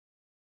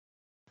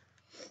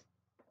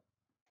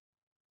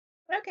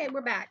Okay,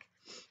 we're back.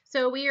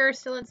 So we are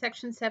still in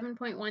section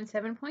 7.1,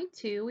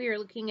 7.2. We are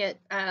looking at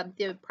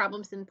the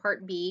problems in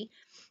part B,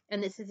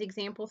 and this is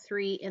example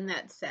 3 in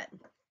that set.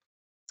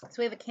 So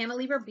we have a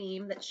cantilever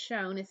beam that's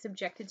shown is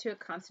subjected to a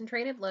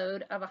concentrated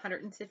load of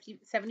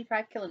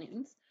 175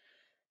 kilonewtons.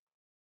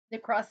 The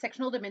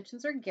cross-sectional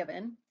dimensions are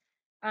given.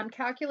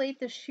 Calculate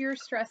the shear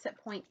stress at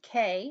point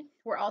K.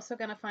 We're also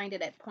going to find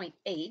it at point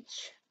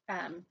H.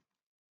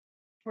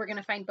 We're going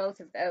to find both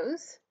of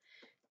those.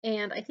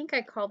 And I think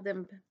I called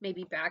them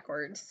maybe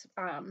backwards.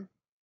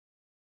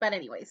 But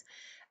anyways,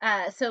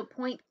 so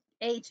point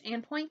H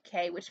and point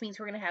K, which means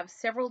we're going to have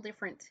several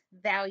different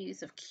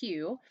values of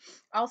Q.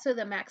 Also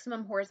the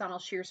maximum horizontal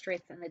shear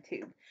strength in the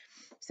tube.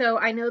 So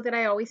I know that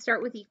I always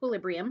start with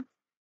equilibrium.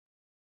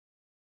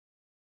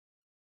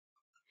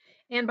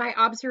 And by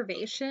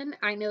observation,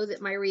 I know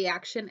that my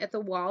reaction at the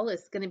wall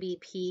is going to be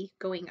P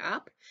going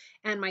up,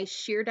 and my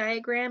shear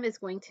diagram is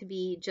going to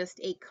be just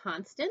a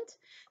constant.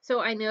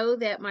 So I know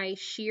that my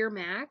shear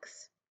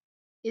max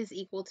is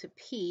equal to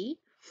P,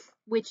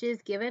 which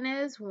is given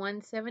as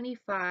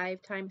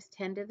 175 times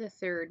 10 to the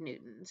third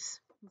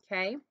newtons.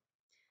 Okay.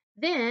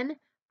 Then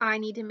I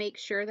need to make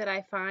sure that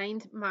I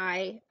find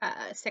my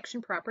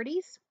section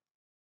properties.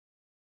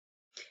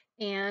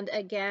 And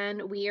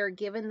again, we are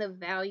given the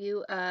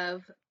value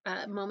of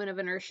moment of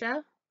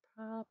inertia,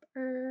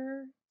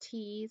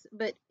 properties,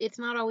 but it's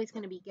not always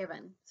going to be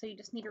given. So you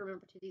just need to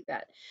remember to do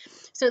that.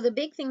 So the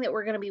big thing that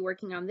we're going to be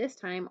working on this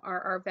time are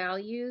our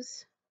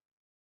values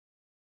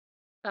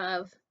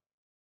of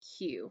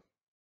Q.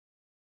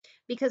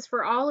 Because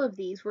for all of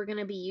these, we're going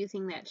to be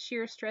using that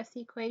shear stress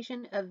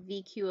equation of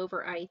VQ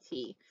over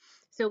IT.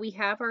 So we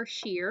have our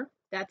shear,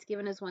 that's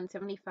given as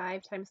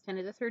 175 times 10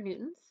 to the third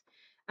newtons.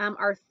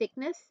 Our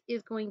thickness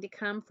is going to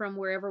come from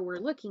wherever we're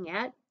looking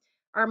at.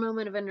 Our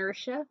moment of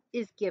inertia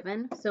is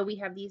given, so we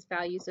have these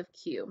values of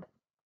Q.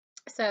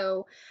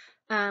 So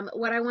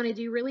what I want to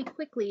do really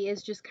quickly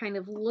is just kind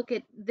of look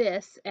at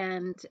this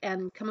and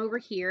come over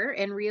here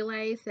and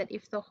realize that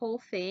if the whole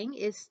thing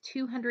is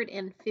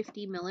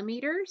 250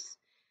 millimeters,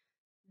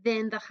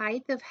 then the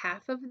height of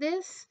half of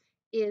this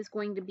is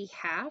going to be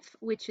half,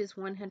 which is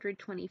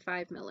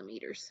 125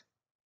 millimeters.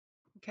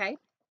 Okay.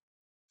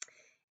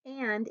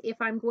 And if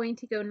I'm going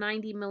to go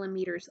 90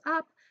 millimeters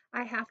up,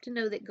 I have to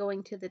know that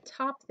going to the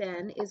top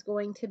then is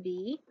going to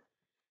be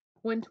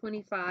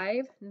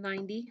 125,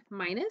 90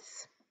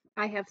 minus.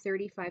 I have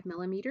 35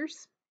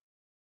 millimeters.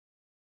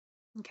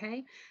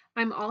 Okay.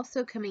 I'm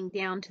also coming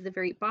down to the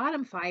very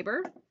bottom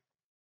fiber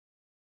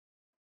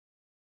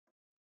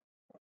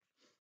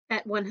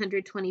at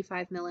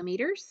 125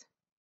 millimeters.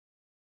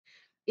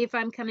 If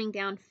I'm coming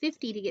down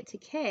 50 to get to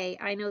K,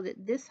 I know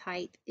that this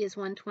height is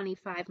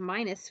 125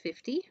 minus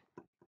 50,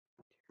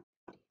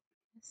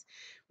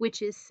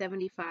 which is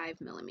 75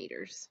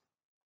 millimeters.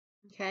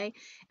 Okay,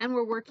 and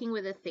we're working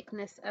with a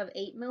thickness of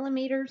 8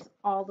 millimeters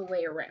all the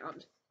way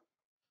around.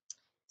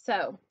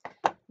 So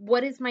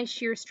what does my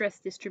shear stress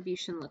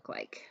distribution look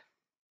like?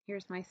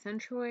 Here's my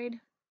centroid.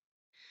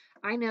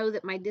 I know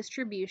that my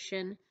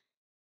distribution,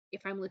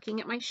 if I'm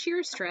looking at my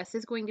shear stress,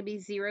 is going to be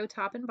 0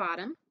 top and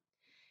bottom.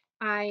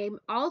 I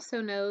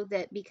also know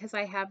that because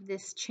I have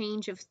this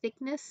change of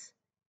thickness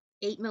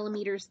 8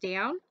 millimeters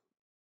down,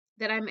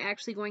 that I'm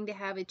actually going to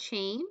have a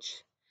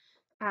change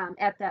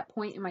at that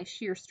point in my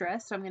shear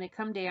stress. So I'm going to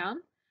come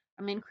down.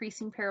 I'm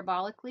increasing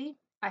parabolically.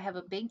 I have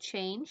a big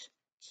change.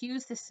 Q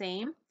is the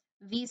same.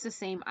 V is the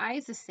same. I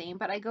is the same.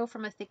 But I go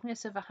from a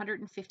thickness of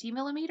 150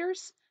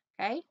 millimeters,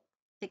 okay,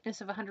 thickness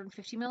of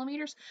 150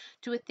 millimeters,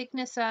 to a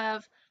thickness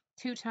of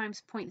 2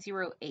 times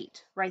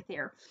 0.08 right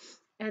there.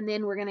 And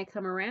then we're going to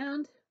come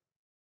around.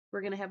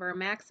 We're going to have our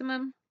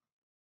maximum.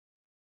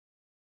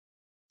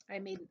 I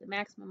made the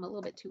maximum a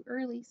little bit too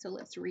early, so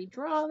let's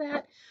redraw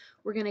that.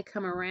 We're going to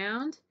come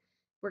around.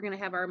 We're going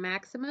to have our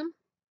maximum.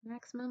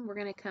 We're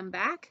going to come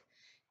back.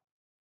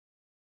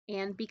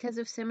 And because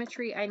of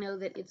symmetry, I know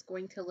that it's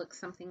going to look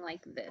something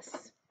like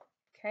this.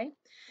 Okay,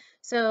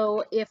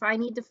 so if I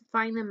need to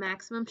find the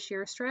maximum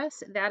shear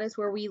stress, that is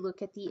where we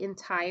look at the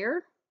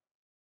entire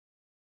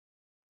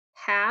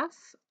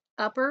half,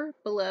 upper,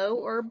 below,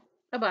 or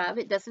above.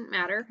 It doesn't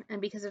matter. And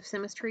because of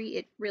symmetry,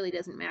 it really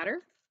doesn't matter.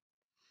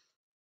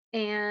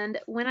 And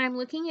when I'm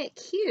looking at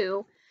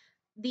Q,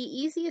 the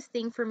easiest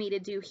thing for me to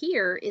do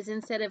here is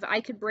instead of,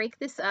 I could break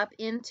this up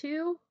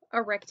into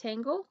a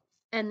rectangle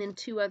and then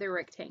 2 other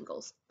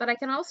rectangles. But I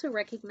can also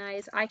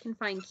recognize I can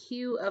find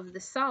Q of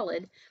the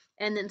solid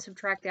and then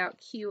subtract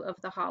out Q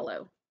of the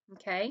hollow.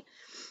 Okay,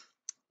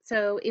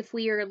 so if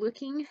we are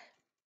looking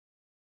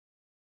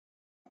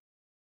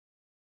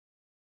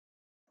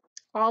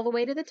all the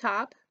way to the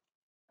top,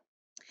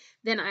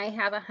 then I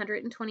have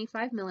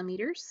 125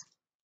 millimeters.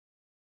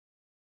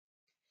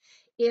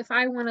 If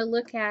I want to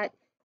look at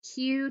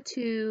Q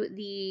to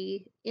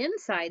the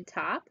inside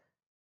top,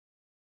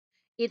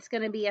 it's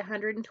going to be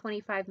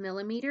 125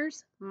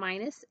 millimeters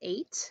minus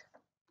 8.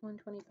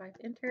 125,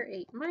 enter,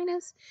 8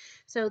 minus.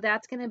 So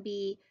that's going to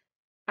be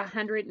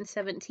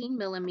 117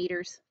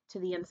 millimeters to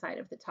the inside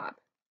of the top.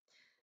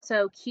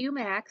 So Q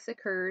max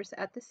occurs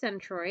at the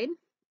centroid,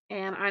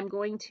 and I'm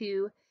going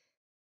to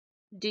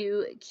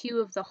do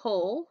Q of the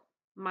whole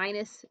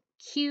minus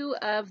Q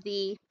of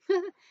the,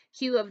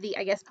 Q of the,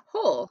 I guess,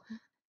 whole.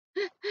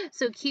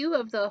 So Q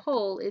of the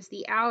whole is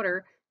the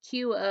outer,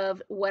 Q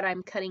of what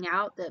I'm cutting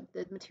out, the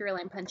material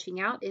I'm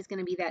punching out, is going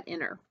to be that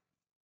inner.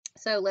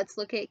 So let's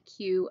look at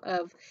Q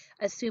of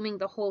assuming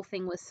the whole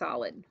thing was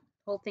solid.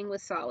 Whole thing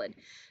was solid.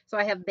 So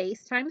I have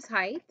base times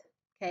height,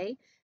 okay?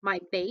 My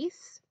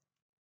base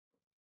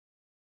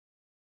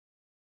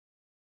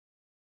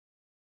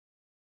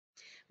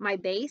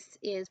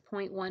is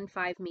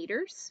 0.15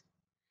 meters.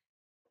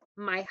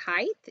 My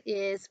height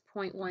is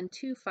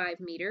 0.125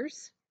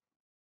 meters.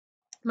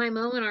 My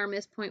moment arm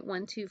is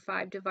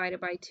 0.125 divided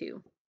by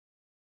 2,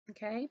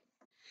 okay?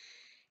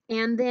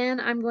 And then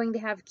I'm going to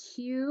have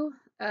Q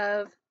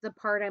of the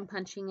part I'm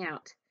punching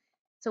out.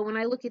 So when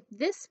I look at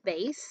this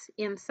base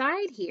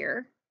inside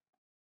here,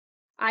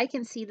 I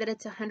can see that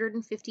it's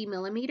 150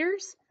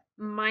 millimeters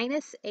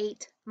minus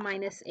 8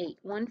 minus 8.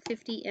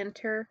 150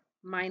 enter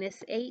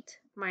minus 8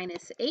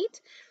 minus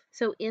 8.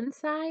 So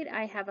inside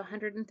I have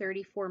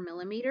 134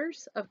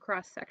 millimeters of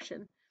cross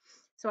section.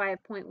 So I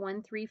have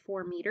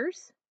 0.134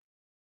 meters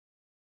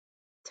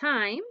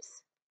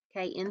times,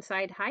 okay,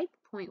 inside height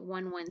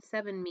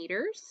 0.117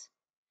 meters.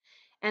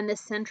 And the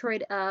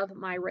centroid of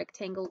my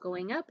rectangle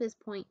going up is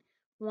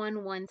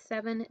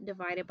 0.117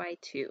 divided by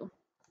 2.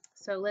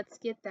 So let's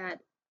get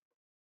that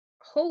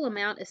whole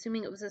amount,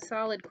 assuming it was a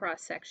solid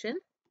cross section.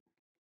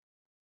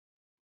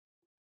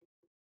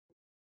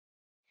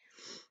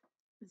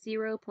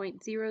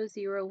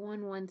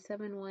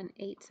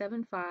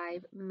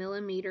 0.0011711875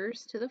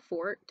 millimeters to the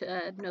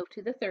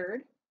to the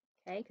third,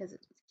 okay, because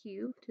it's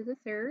Q to the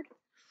third.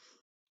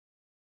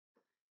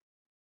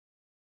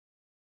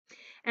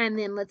 And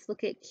then let's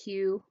look at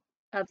Q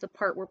of the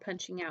part we're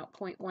punching out,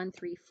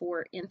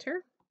 0.134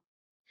 enter.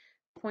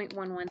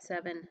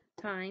 0.117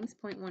 times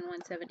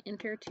 0.117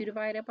 enter, 2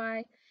 divided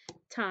by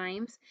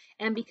times,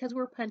 and because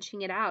we're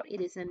punching it out, it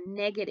is a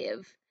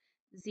negative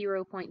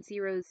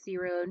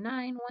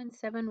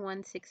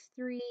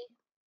 0.009176163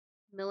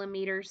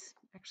 millimeters.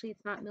 Actually,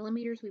 it's not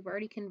millimeters. We've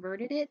already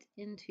converted it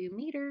into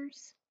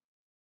meters.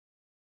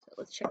 So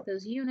let's check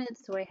those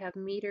units. So I have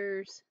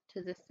meters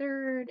to the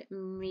third,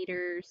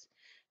 meters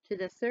to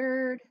the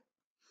third.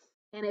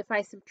 And if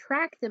I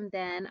subtract them,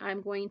 then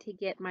I'm going to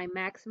get my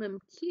maximum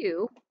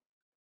Q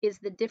is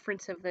the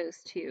difference of those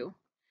two.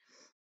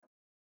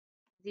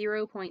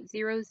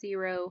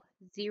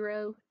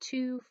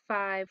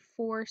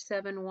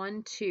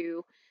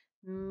 0.00025412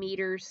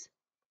 meters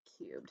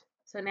cubed.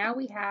 So now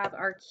we have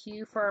our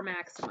Q for our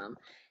maximum.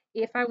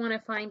 If I want to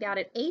find out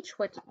at H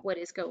what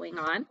is going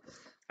on,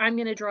 I'm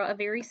going to draw a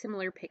very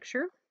similar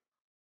picture.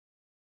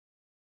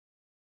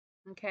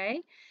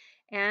 Okay,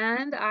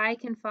 and I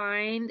can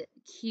find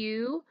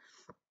Q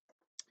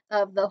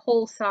of the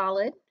whole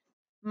solid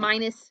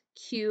minus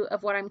Q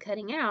of what I'm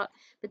cutting out,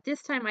 but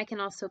this time I can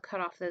also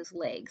cut off those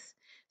legs.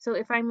 So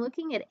if I'm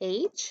looking at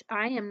H,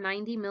 I am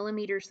 90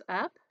 millimeters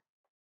up,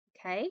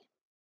 okay,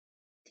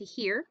 to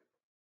here.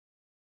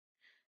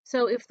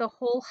 So if the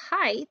whole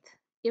height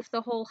is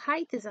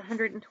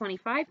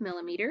 125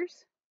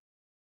 millimeters,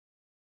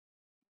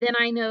 then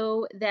I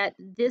know that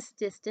this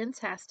distance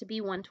has to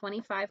be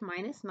 125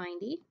 minus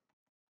 90,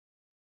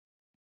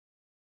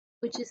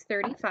 which is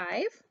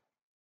 35.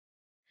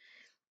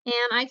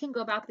 And I can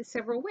go about this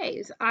several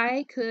ways.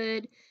 I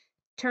could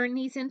turn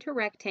these into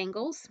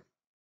rectangles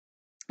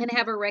and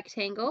have a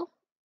rectangle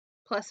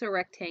plus a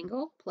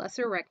rectangle plus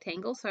a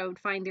rectangle. So I would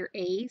find their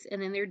A's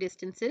and then their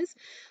distances.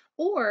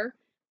 Or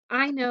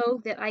I know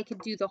that I could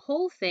do the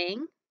whole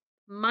thing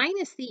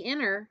minus the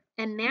inner,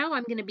 and now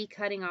I'm going to be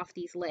cutting off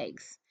these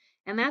legs.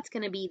 And that's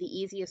going to be the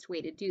easiest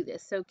way to do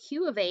this. So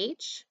Q of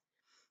H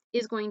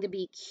is going to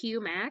be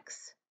Q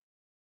max,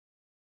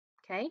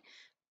 okay?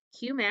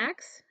 Q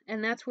max,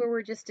 and that's where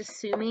we're just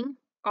assuming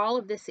all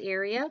of this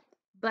area,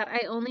 but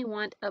I only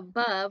want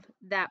above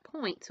that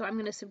point. So I'm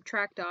going to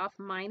subtract off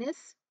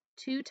minus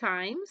 2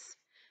 times,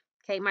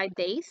 okay, my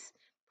base,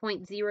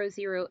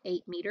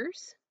 0.008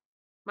 meters,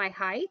 my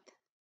height,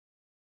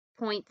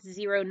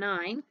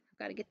 0.09, I've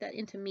got to get that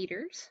into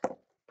meters,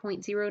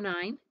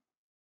 0.09,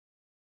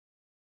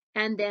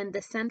 and then the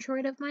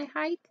centroid of my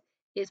height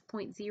is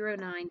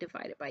 0.09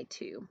 divided by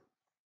 2.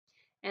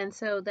 And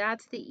so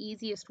that's the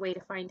easiest way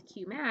to find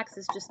Q max,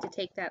 is just to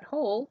take that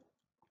whole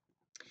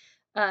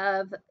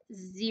of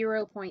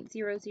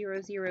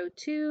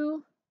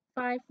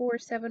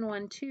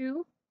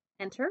 0.000254712,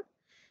 enter,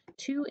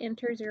 2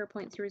 enter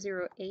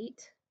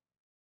 0.008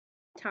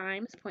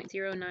 times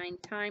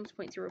 0.09 times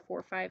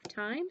 0.045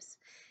 times,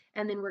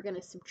 and then we're going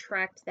to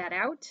subtract that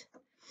out,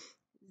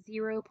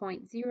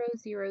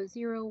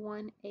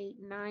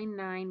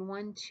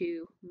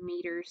 0.000189912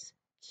 meters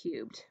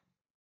cubed.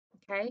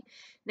 Okay,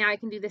 now I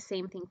can do the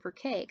same thing for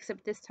K,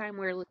 except this time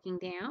we're looking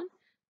down,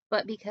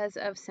 but because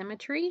of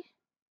symmetry,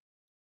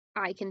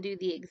 I can do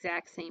the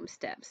exact same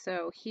steps.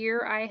 So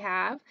here I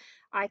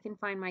can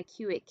find my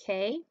Q at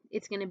K.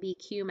 It's going to be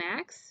Q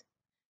max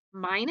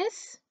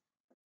minus,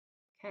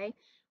 okay,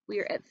 We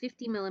are at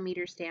 50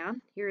 millimeters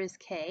down. Here is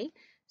K.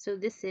 So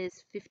this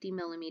is 50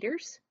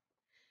 millimeters.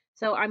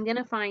 So I'm going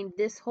to find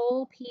this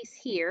whole piece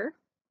here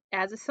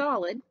as a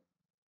solid.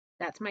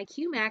 That's my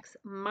Q max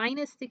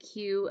minus the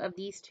Q of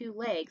these two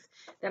legs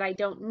that I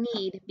don't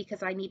need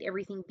because I need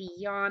everything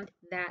beyond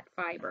that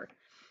fiber.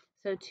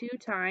 So 2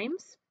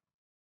 times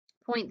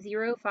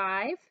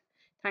 0.05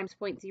 times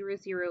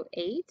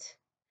 0.008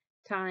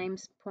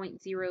 times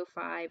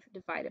 0.05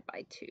 divided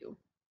by 2.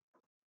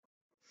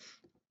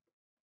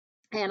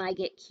 And I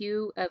get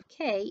Q of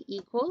K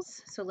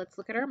equals, so let's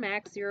look at our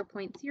max,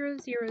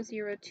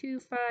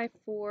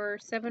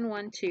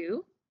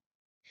 0.000254712.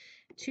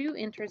 2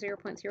 enter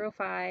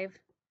 0.05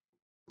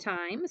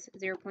 times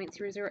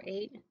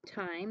 0.008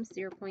 times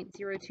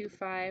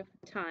 0.025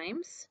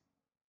 times.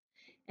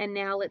 And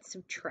now let's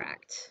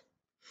subtract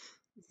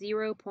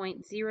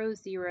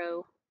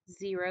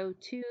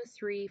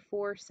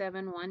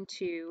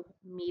 0.00023472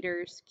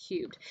 meters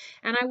cubed.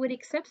 And I would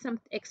expect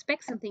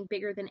something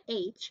bigger than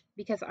H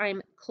because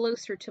I'm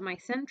closer to my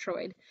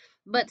centroid,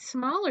 but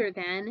smaller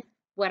than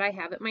what I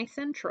have at my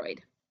centroid.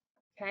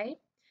 Okay?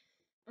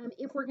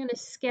 If we're going to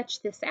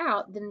sketch this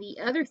out, then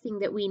the other thing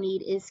that we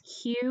need is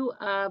Q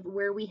of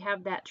where we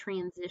have that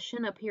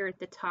transition up here at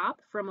the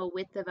top from a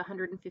width of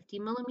 150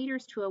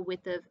 millimeters to a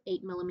width of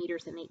 8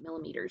 millimeters and 8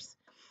 millimeters.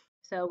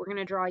 So we're going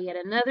to draw yet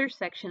another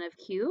section of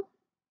Q.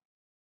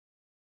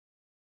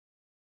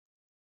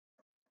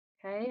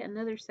 Okay,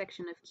 another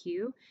section of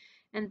Q.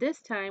 And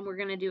this time we're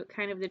going to do it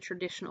kind of the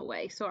traditional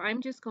way. So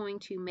I'm just going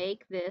to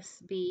make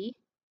this be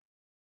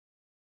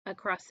a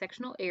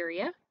cross-sectional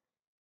area.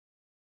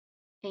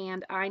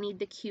 And I need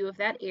the Q of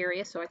that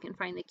area so I can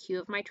find the Q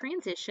of my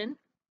transition.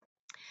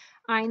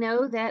 I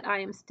know that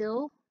I am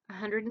still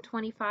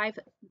 125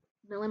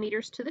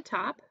 millimeters to the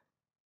top.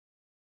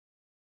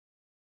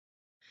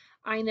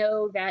 I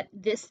know that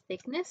this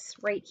thickness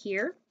right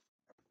here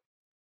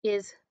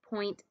is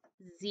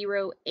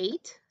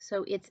 0.08,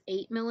 so it's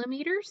 8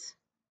 millimeters.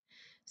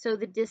 So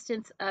the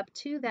distance up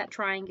to that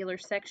triangular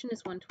section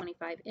is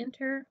 125,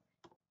 enter,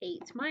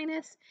 8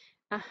 minus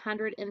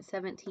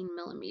 117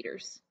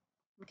 millimeters.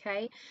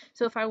 Okay,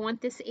 so if I want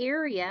this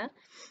area,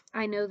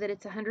 I know that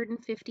it's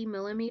 150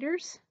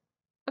 millimeters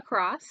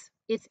across.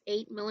 It's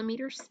 8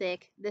 millimeters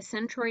thick. The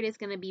centroid is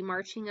going to be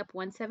marching up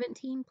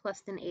 117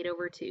 plus an 8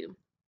 over 2.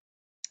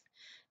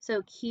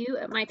 So Q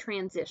at my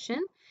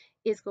transition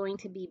is going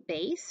to be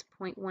base,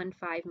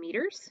 0.15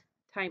 meters,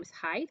 times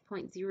height,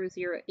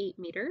 0.008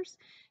 meters,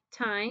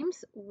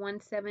 times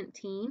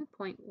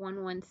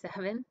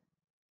 117.117,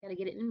 got to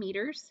get it in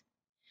meters,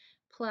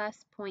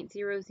 plus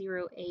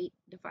 0.008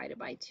 divided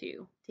by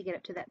 2 to get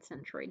up to that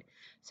centroid.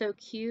 So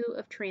Q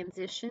of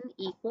transition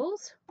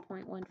equals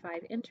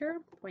 0.15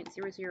 enter,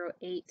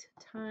 0.008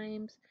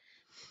 times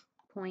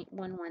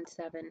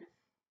 0.117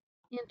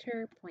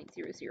 enter,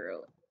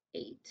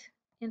 0.008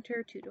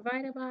 enter, 2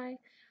 divided by,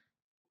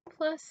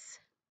 plus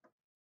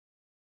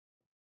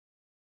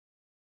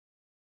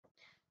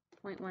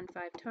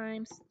 0.15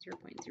 times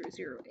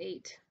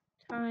 0.008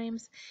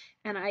 times,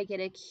 and I get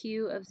a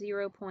Q of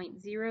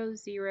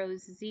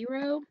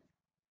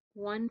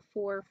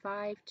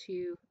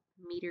 0.0001452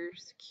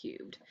 meters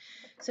cubed.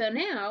 So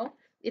now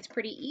it's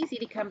pretty easy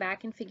to come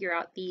back and figure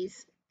out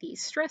these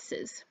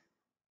stresses.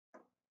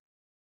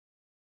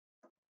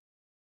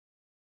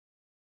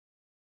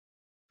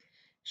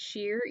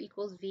 Shear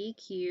equals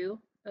VQ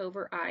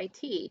over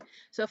IT.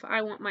 So if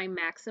I want my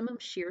maximum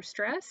shear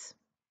stress,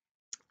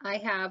 I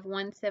have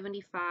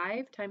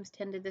 175 times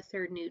 10 to the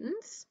third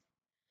newtons.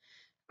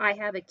 I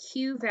have a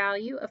Q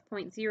value of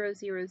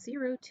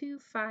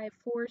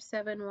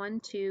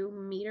 0.000254712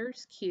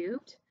 meters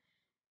cubed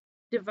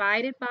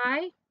divided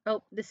by,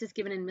 oh, this is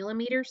given in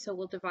millimeters, so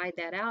we'll divide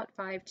that out,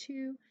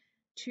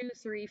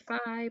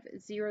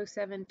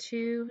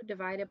 52235,072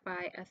 divided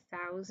by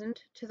 1,000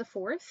 to the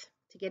fourth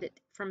to get it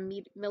from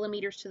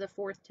millimeters to the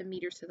fourth to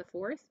meters to the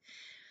fourth.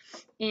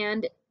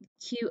 And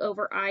Q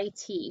over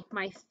IT.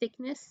 My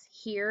thickness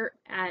here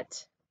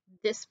at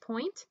this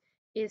point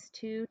is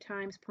 2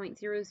 times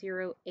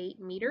 0.008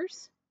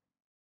 meters.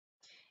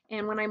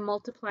 And when I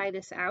multiply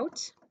this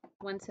out,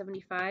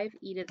 175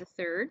 e to the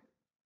third,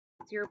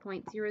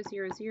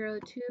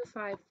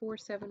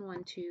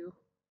 0.000254712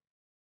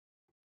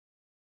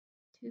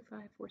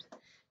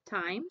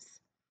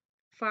 times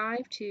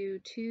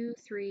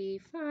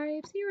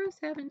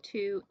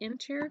 52235,072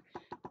 enter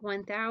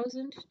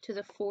 1,000 to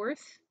the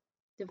fourth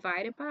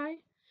divided by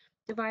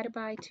 2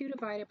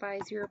 divided by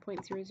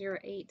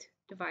 0.008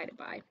 divided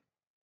by.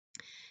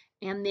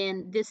 And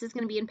then this is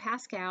going to be in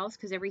pascals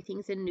because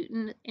everything's in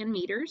Newton and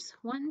meters.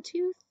 1,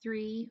 2,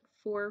 3,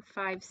 4,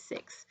 5,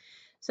 6.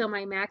 So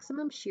my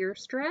maximum shear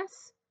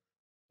stress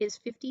is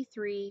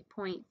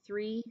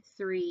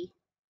 53.33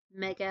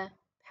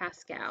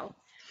 megapascal,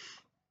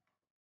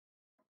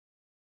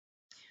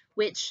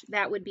 which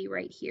that would be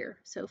right here.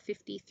 So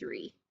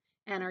 53.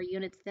 And our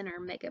units then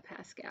are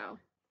megapascal.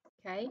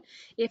 Okay.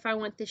 If I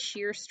want the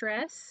shear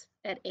stress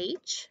at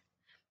H,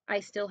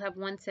 I still have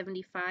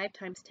 175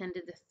 times 10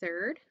 to the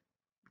third.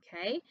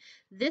 Okay,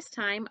 this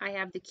time I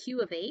have the Q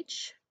of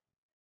H,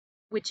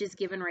 which is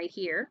given right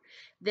here.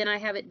 Then I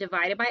have it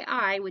divided by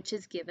I, which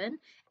is given.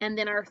 And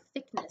then our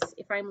thickness,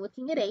 if I'm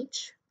looking at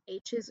H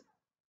is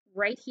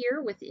right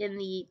here within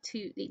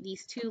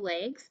these two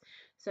legs.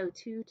 So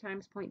 2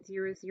 times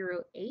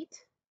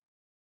 0.008.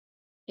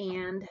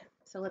 And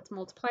so let's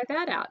multiply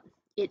that out.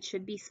 It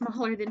should be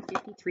smaller than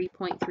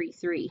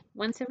 53.33.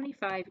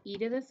 175 e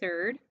to the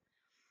third.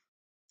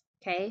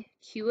 Okay,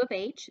 Q of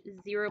H,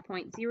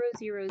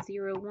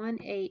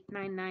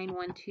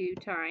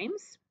 0.000189912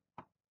 times.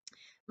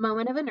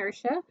 Moment of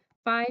inertia,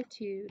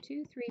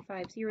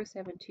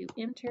 5223507.2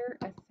 enter,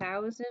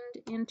 1,000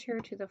 enter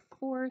to the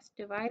fourth,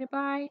 divided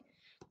by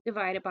 2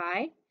 divided by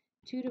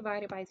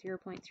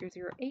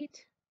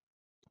 0.008,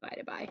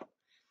 divided by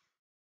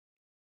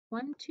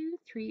 1, 2,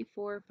 3,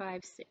 4,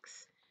 5,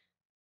 6,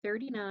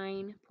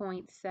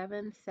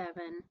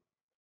 39.77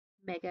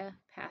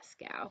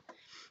 megapascal.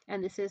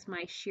 And this is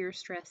my shear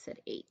stress at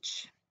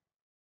H.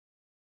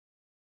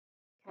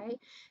 Okay,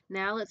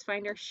 now let's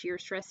find our shear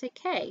stress at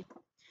K.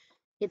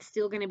 It's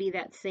still going to be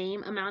that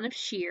same amount of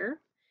shear.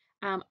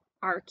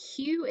 Our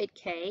Q at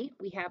K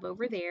we have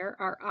over there.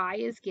 Our I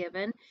is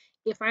given.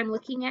 If I'm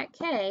looking at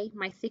K,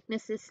 my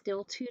thickness is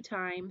still 2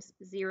 times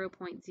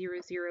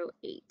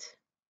 0.008.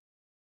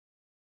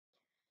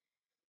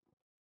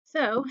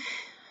 So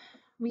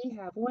we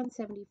have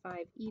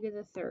 175 e to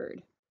the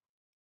third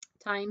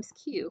times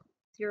Q,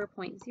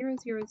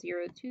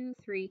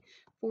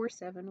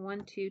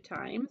 0.000234712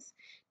 times,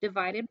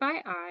 divided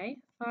by I,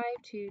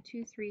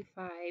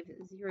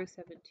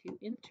 5223507.2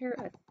 enter,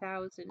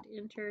 1,000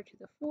 enter to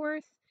the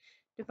fourth,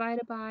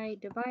 divided by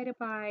 2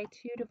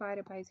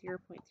 divided by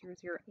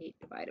 0.008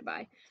 divided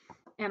by,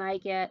 and I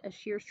get a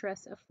shear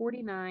stress of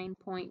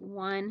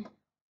 49.1,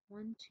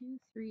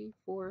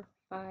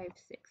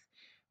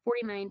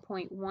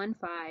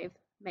 49.15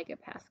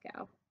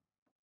 megapascal.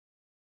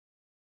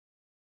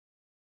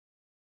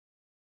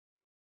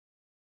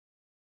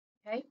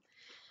 Okay,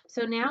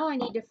 so now I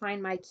need to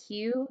find my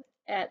Q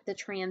at the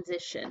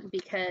transition,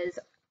 because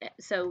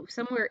so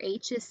somewhere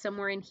H is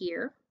somewhere in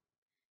here,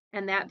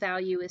 and that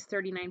value is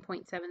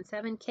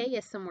 39.77. K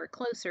is somewhere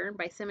closer, and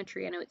by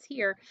symmetry I know it's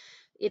here.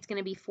 It's going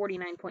to be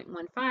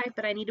 49.15,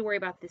 but I need to worry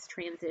about this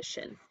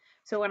transition.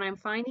 So when I'm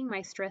finding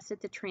my stress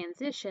at the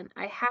transition,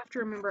 I have to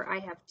remember I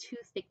have two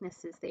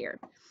thicknesses there.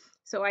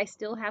 So I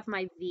still have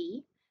my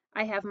V.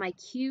 I have my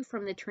Q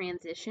from the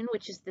transition,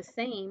 which is the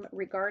same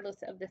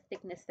regardless of the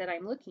thickness that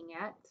I'm looking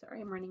at.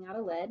 Sorry, I'm running out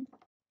of lead.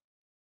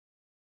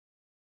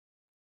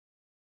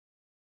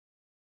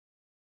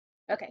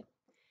 Okay.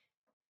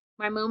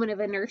 My moment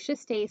of inertia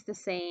stays the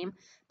same,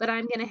 but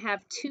I'm going to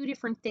have two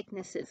different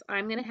thicknesses.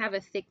 I'm going to have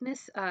a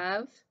thickness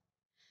of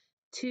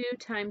 2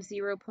 times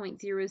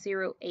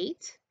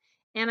 0.008,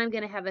 and I'm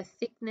going to have a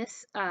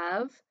thickness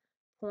of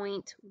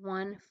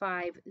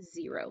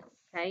 0.150,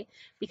 okay?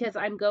 Because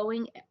I'm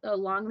going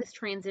along this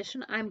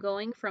transition, I'm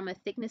going from a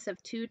thickness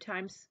of 2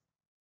 times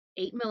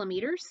 8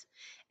 millimeters,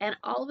 and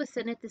all of a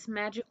sudden at this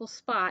magical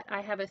spot, I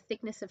have a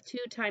thickness of 2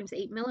 times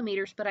 8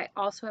 millimeters, but I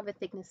also have a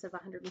thickness of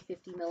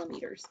 150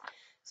 millimeters.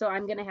 So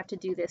I'm going to have to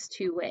do this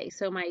two ways.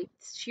 So my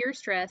shear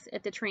stress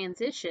at the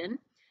transition,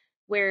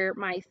 where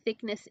my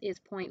thickness is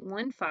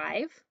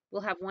 0.15,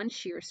 we'll have one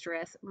shear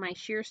stress. My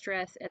shear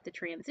stress at the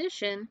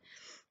transition,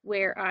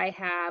 where I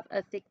have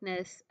a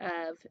thickness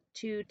of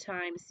 2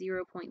 times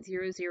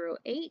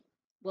 0.008,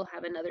 will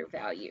have another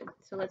value.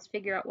 So let's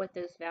figure out what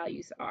those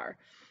values are.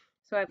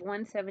 So I have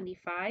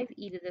 175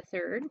 e to the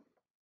third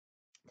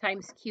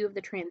times Q of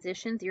the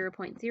transition,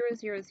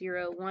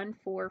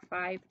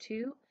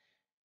 0.0001452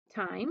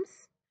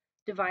 times,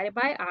 divided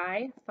by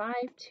I,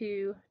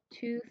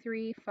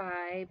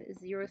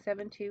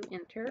 5223507.2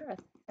 enter,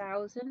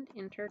 1,000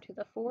 enter to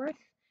the fourth,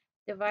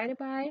 divided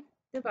by,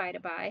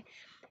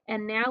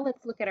 and now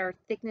let's look at our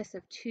thickness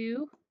of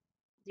 2,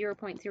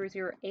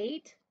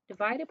 0.008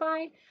 divided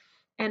by,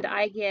 and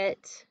I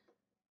get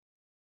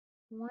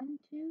 1,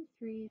 2,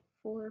 3,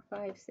 4,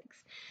 5,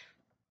 6,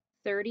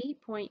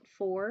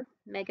 30.4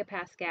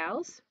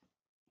 megapascals.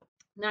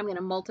 Now I'm going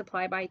to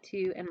multiply by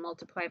 2 and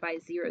multiply by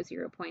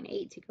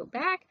 0.8 to go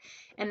back,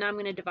 and now I'm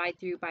going to divide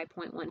through by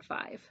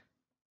 0.15.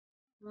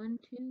 1,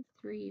 2,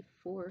 3,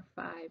 4,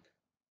 5.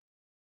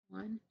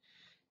 1,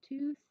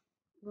 2,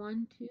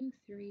 1, 2,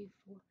 3,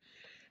 4,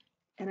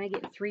 and I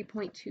get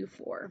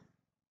 3.24.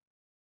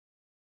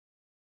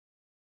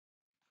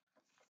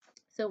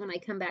 So when I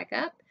come back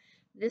up,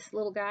 this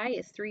little guy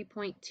is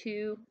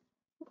 3.24,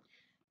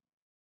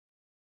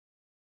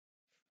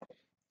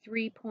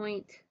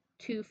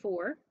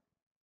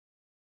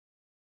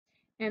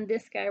 and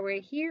this guy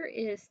right here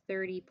is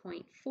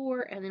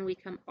 30.4, and then we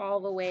come all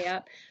the way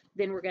up.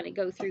 Then we're going to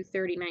go through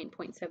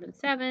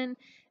 39.77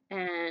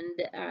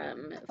 and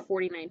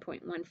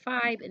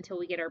 49.15 until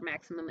we get our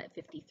maximum at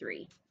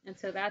 53. And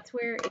so that's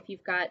where, if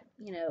you've got,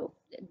 you know,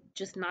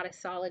 just not a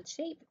solid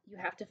shape, you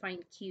have to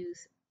find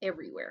Q's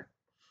everywhere.